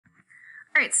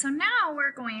All right, so now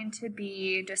we're going to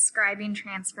be describing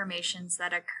transformations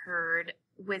that occurred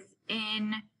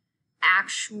within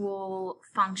actual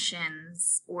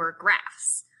functions or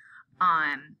graphs.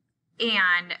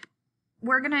 And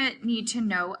we're going to need to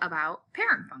know about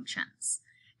parent functions.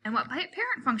 And what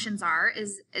parent functions are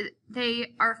is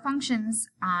they are functions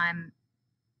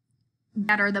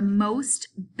that are the most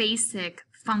basic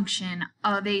function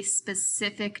of a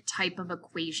specific type of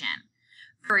equation.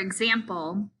 For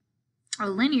example, a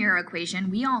linear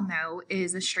equation, we all know,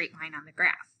 is a straight line on the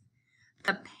graph.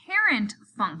 The parent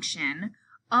function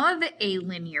of a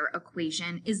linear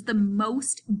equation is the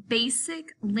most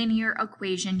basic linear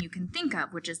equation you can think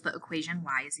of, which is the equation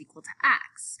y is equal to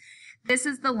x. This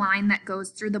is the line that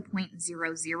goes through the point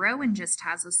 0, 0 and just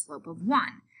has a slope of 1.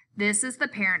 This is the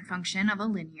parent function of a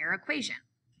linear equation.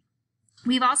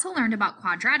 We've also learned about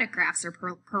quadratic graphs or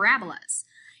parabolas.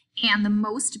 And the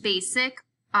most basic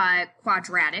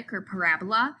quadratic or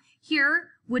parabola here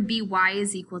would be y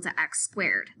is equal to x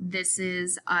squared. This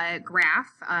is a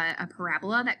graph, a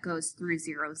parabola that goes through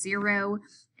 0, 0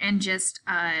 and just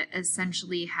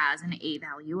essentially has an a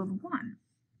value of 1.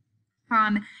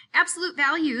 Absolute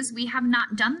values, we have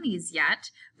not done these yet,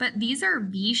 but these are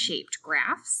V-shaped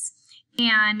graphs.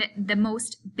 And the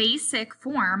most basic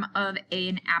form of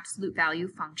an absolute value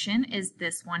function is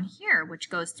this one here, which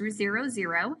goes through 0,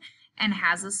 0 and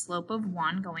has a slope of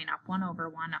 1 going up 1 over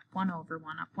 1, up 1 over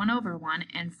 1, up 1 over 1,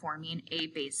 and forming a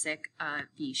basic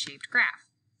V-shaped graph.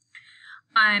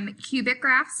 Cubic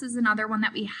graphs is another one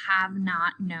that we have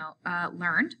not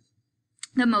learned.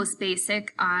 The most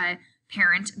basic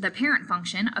the parent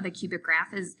function of a cubic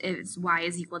graph is y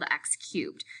is equal to x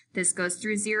cubed. This goes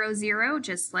through 0, 0,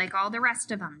 just like all the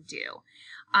rest of them do.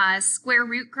 Square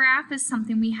root graph is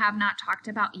something we have not talked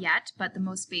about yet, but the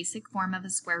most basic form of a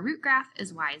square root graph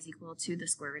is y is equal to the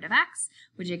square root of x,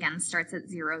 which again starts at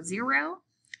 0, 0,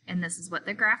 and this is what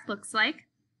the graph looks like.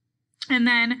 And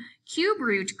then cube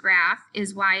root graph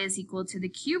is y is equal to the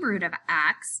cube root of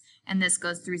x, and this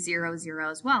goes through 0,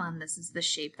 0 as well, and this is the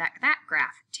shape that that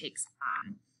graph takes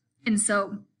on. And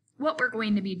so what we're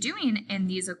going to be doing in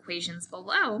these equations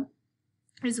below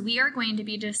is we are going to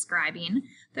be describing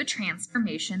the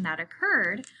transformation that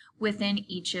occurred within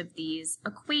each of these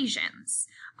equations.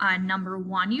 Number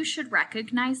one, you should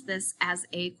recognize this as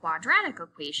a quadratic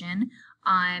equation,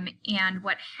 and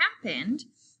what happened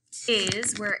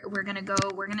is we're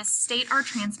going to state our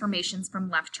transformations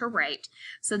from left to right.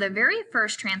 So the very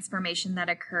first transformation that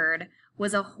occurred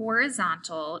was a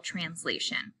horizontal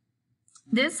translation.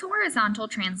 This horizontal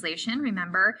translation,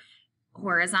 remember,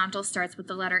 horizontal starts with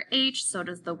the letter H, so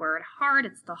does the word hard.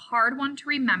 It's the hard one to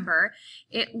remember.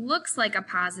 It looks like a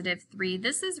positive 3.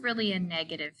 This is really a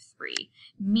negative 3,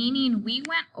 meaning we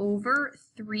went over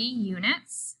 3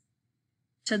 units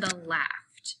to the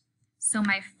left. So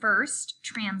my first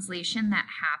translation that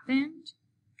happened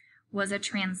was a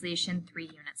translation 3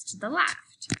 units to the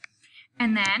left.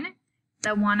 And then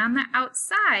the one on the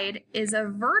outside is a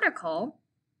vertical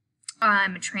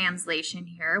translation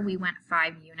here. We went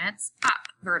 5 units up.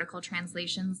 Vertical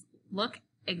translations look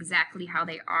exactly how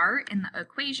they are in the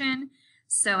equation.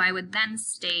 So I would then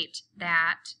state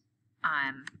that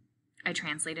I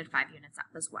translated 5 units up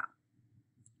as well.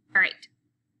 All right.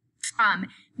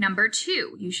 Number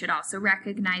 2, you should also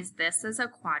recognize this as a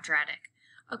quadratic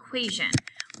equation.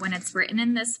 When it's written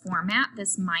in this format,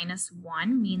 this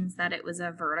 -1 means that it was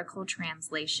a vertical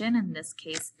translation. In this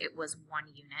case, it was 1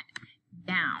 unit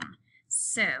down.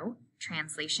 So,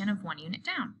 translation of 1 unit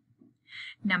down.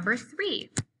 Number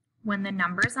 3, when the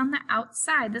number's on the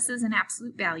outside, this is an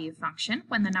absolute value function.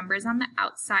 When the number's on the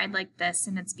outside like this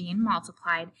and it's being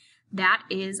multiplied, that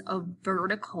is a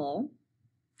vertical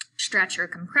stretch or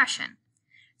compression.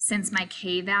 Since my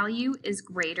k value is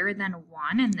greater than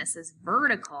 1 and this is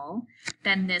vertical,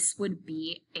 then this would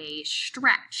be a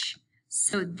stretch.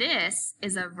 So this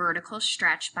is a vertical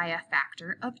stretch by a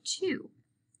factor of 2.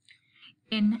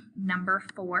 In number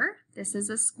 4, this is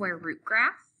a square root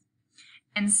graph.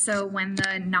 And so when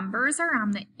the numbers are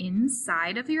on the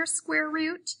inside of your square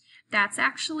root, that's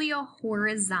actually a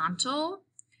horizontal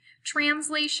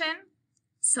translation.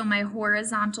 So my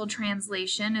horizontal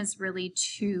translation is really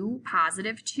 2,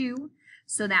 positive 2.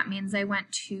 So that means I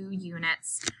went 2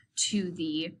 units to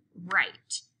the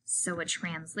right. So a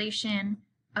translation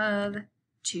of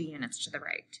 2 units to the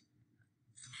right.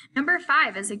 Number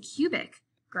 5 is a cubic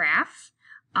graph.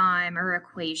 Or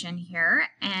equation here,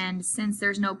 and since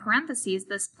there's no parentheses,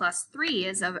 this +3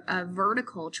 is a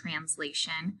vertical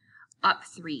translation up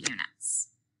 3 units.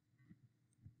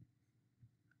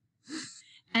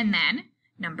 And then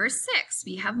number 6,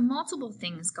 we have multiple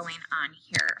things going on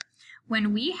here.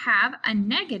 when we have a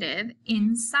negative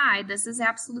inside, this is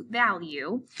absolute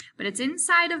value, but it's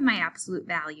inside of my absolute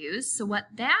values. So what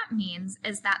that means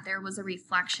is that there was a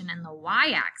reflection in the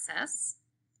y-axis.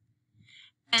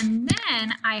 And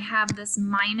then I have this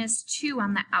 -2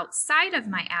 on the outside of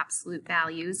my absolute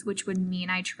values, which would mean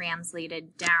I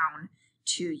translated down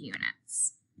 2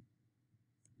 units.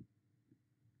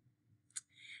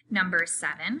 Number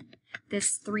 7,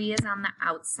 this 3 is on the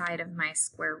outside of my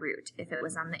square root. If it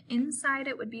was on the inside,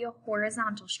 it would be a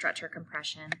horizontal stretch or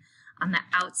compression. On the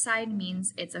outside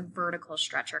means it's a vertical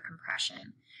stretch or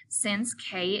compression. Since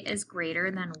k is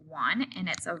greater than 1 and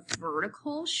it's a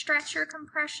vertical stretch or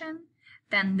compression,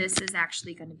 then this is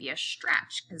actually going to be a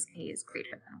stretch because k is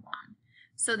greater than 1.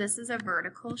 So this is a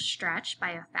vertical stretch by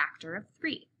a factor of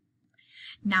 3.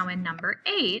 Now in number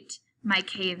 8, my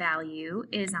k value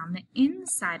is on the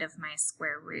inside of my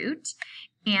square root,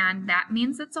 and that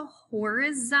means it's a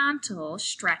horizontal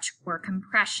stretch or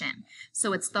compression.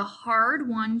 So it's the hard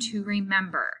one to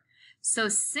remember. So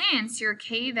since your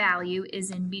k value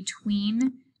is in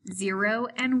between 0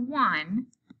 and 1,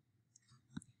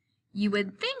 you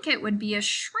would think it would be a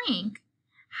shrink.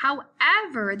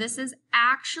 However, this is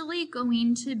actually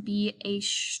going to be a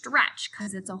stretch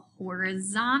because it's a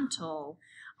horizontal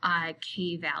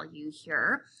k value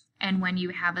here. And when you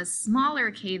have a smaller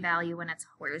k value when it's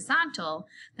horizontal,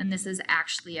 then this is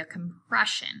actually a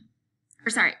compression.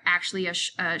 Or sorry, actually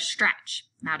a stretch,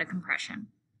 not a compression.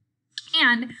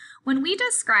 And when we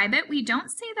describe it, we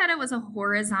don't say that it was a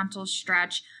horizontal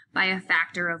stretch by a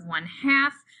factor of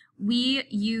 1/2. We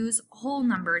use whole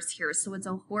numbers here, so it's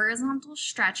a horizontal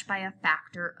stretch by a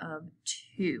factor of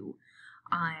 2.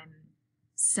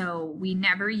 So we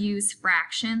never use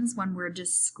fractions when we're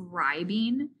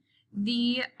describing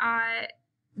the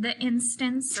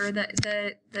instance or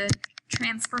the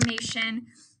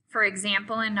transformation. For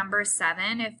example, in number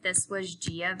 7, if this was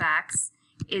g of x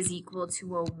is equal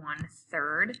to a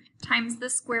 1/3 times the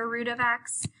square root of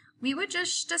x, we would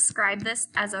just describe this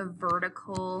as a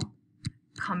vertical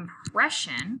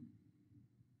compression,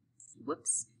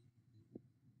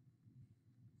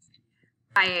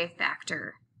 by a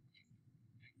factor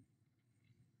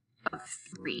of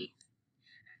 3.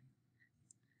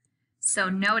 So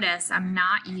notice I'm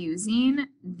not using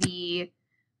the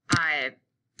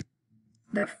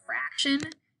fraction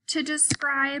to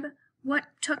describe what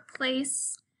took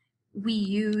place. We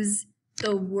use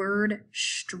the word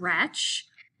stretch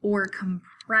or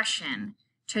compression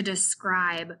to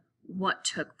describe what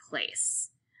took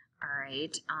place. All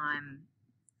right,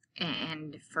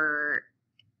 and for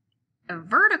a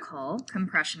vertical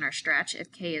compression or stretch,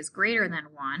 if k is greater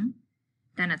than 1,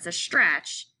 then it's a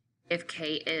stretch. If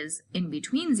k is in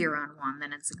between 0 and 1,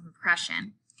 then it's a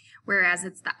compression. Whereas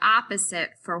it's the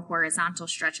opposite for horizontal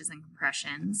stretches and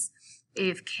compressions.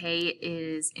 If k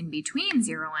is in between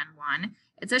 0 and 1,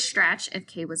 it's a stretch. If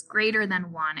k was greater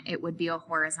than 1, it would be a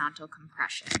horizontal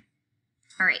compression.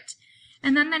 All right,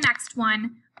 and then the next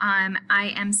one,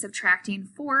 I am subtracting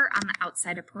 4 on the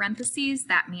outside of parentheses.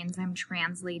 That means I'm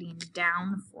translating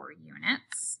down 4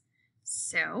 units.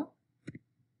 So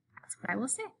that's what I will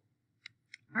say.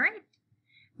 All right,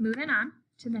 moving on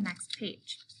to the next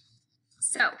page.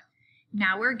 So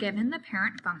now we're given the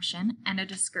parent function and a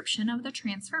description of the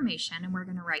transformation, and we're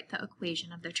going to write the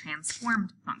equation of the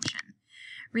transformed function.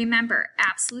 Remember,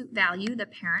 absolute value, the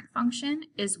parent function,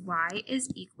 is y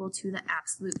is equal to the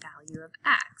absolute value of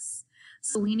x.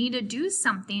 So we need to do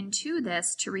something to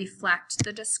this to reflect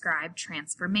the described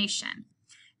transformation.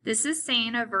 This is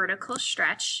saying a vertical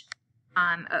stretch,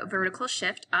 a vertical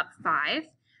shift up 5.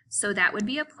 So that would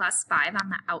be a +5 on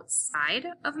the outside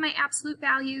of my absolute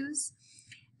values.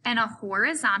 And a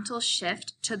horizontal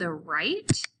shift to the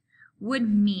right would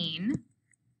mean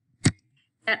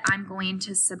that I'm going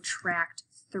to subtract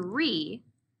 3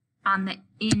 on the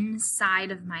inside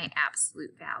of my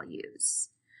absolute values.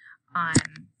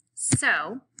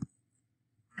 So,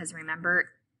 as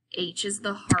remember, H is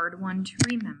the hard one to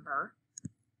remember.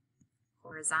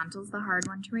 Horizontal is the hard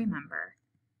one to remember.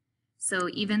 So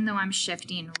even though I'm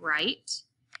shifting right,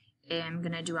 I'm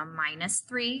going to do a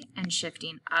 -3, and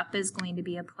shifting up is going to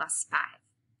be a +5.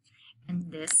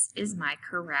 And this is my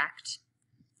correct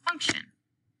function.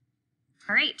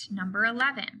 All right, number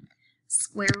 11,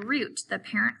 square root. The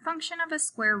parent function of a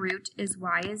square root is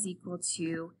y is equal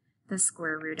to the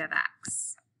square root of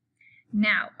x.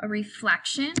 Now, a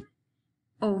reflection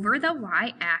over the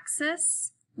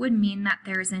y-axis would mean that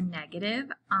there's a negative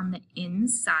on the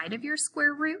inside of your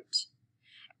square root,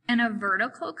 and a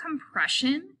vertical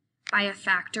compression by a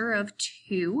factor of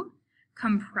 2.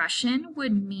 Compression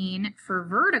would mean, for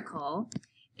vertical,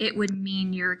 it would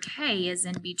mean your k is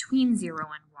in between 0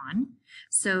 and 1.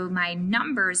 So my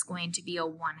number is going to be a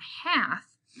 1/2,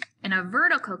 and a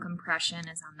vertical compression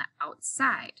is on the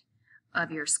outside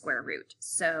of your square root.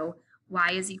 So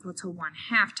y is equal to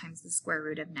 1/2 times the square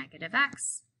root of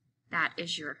 -x. That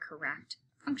is your correct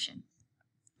function.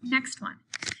 Next one,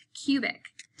 cubic.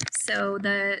 So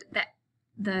the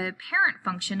parent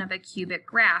function of a cubic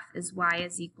graph is y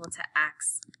is equal to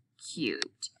x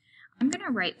cubed. I'm going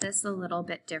to write this a little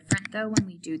bit different though when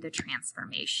we do the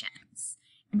transformations.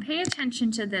 And pay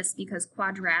attention to this because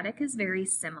quadratic is very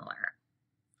similar.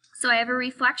 So I have a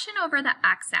reflection over the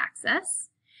x-axis.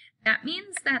 That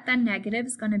means that the negative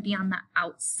is going to be on the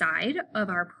outside of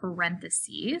our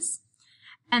parentheses.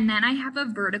 And then I have a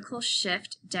vertical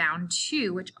shift down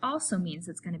too, which also means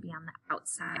it's going to be on the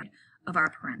outside of our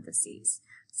parentheses.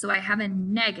 So I have a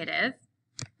negative,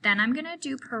 then I'm going to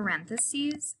do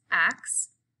parentheses x.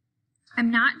 I'm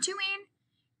not doing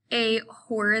a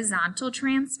horizontal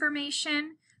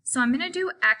transformation, so I'm going to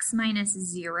do x minus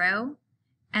 0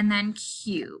 and then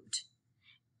cubed.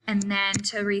 And then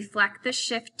to reflect the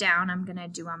shift down, I'm going to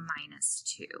do a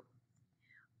 -2.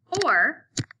 Or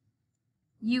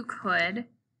you could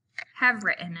have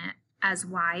written it as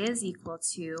y is equal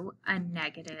to a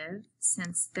negative,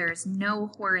 since there's no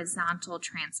horizontal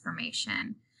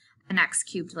transformation. An x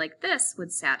cubed like this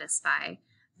would satisfy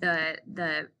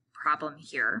the problem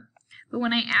here. But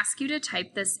when I ask you to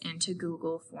type this into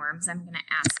Google Forms, I'm going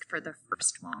to ask for the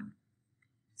first one.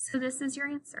 So this is your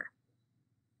answer.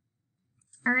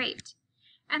 All right,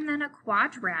 and then a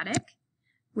quadratic,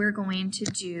 we're going to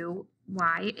do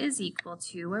y is equal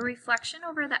to a reflection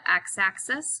over the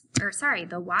x-axis, or sorry,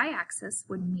 the y-axis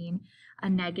would mean a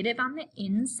negative on the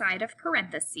inside of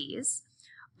parentheses,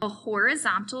 a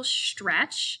horizontal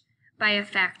stretch by a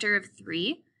factor of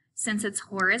 3. Since it's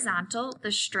horizontal,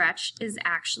 the stretch is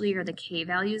actually, or the k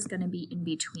value is going to be in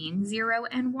between 0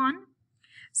 and 1.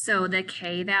 So the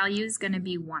k value is going to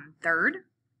be 1/3.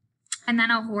 And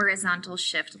then a horizontal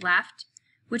shift left,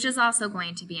 which is also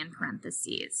going to be in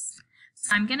parentheses.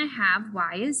 So I'm going to have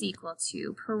y is equal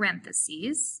to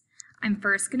parentheses. I'm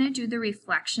first going to do the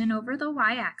reflection over the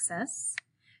y-axis.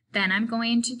 Then I'm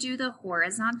going to do the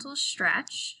horizontal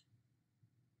stretch.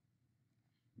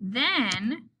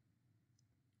 Then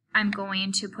I'm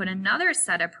going to put another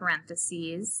set of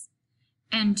parentheses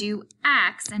and do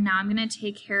x, and now I'm going to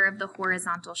take care of the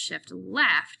horizontal shift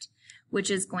left, which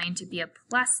is going to be a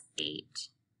 +8.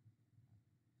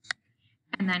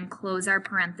 And then close our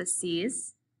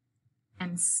parentheses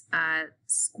and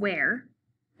square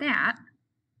that,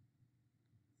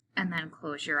 and then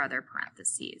close your other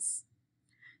parentheses.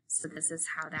 So this is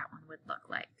how that one would look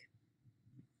like.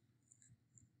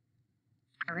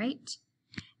 All right,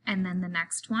 and then the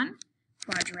next one,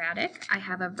 quadratic, I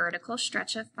have a vertical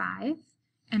stretch of 5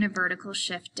 and a vertical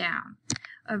shift down.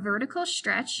 A vertical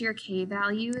stretch, your k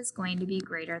value is going to be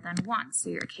greater than 1, so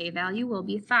your k value will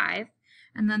be 5,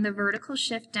 and then the vertical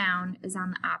shift down is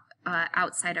on the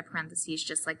outside of parentheses,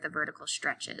 just like the vertical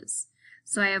stretch is.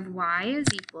 So I have y is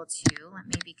equal to, let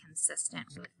me be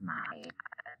consistent with my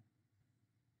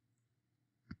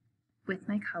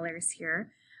colors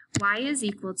here, y is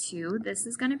equal to, this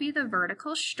is going to be the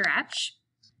vertical stretch.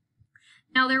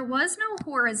 Now there was no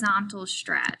horizontal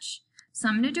stretch, so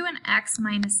I'm going to do an x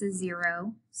minus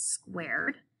 0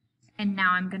 squared, and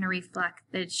now I'm going to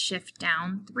reflect the shift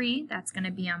down 3, that's going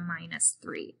to be a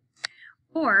 -3.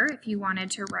 Or if you wanted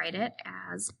to write it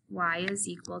as y is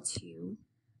equal to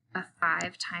a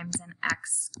 5 times an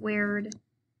x squared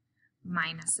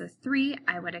minus a 3,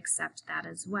 I would accept that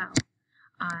as well.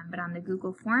 But on the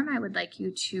Google form, I would like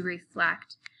you to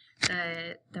reflect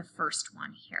the first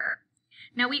one here.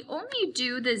 Now we only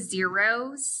do the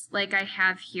zeros like I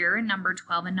have here in number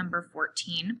 12 and number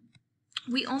 14.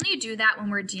 We only do that when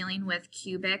we're dealing with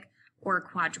cubic or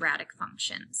quadratic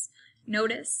functions.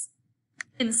 Notice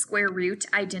in square root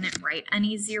I didn't write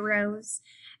any zeros,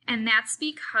 and that's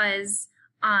because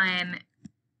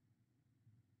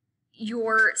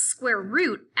your square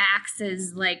root acts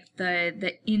as like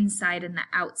the inside and the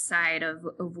outside of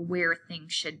where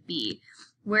things should be.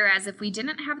 Whereas if we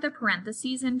didn't have the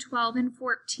parentheses in 12 and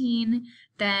 14,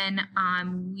 then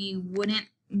we wouldn't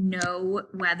know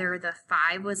whether the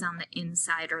 5 was on the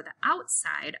inside or the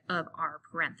outside of our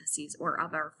parentheses or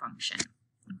of our function.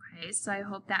 Okay, so I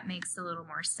hope that makes a little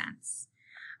more sense.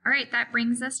 All right, that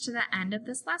brings us to the end of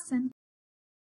this lesson.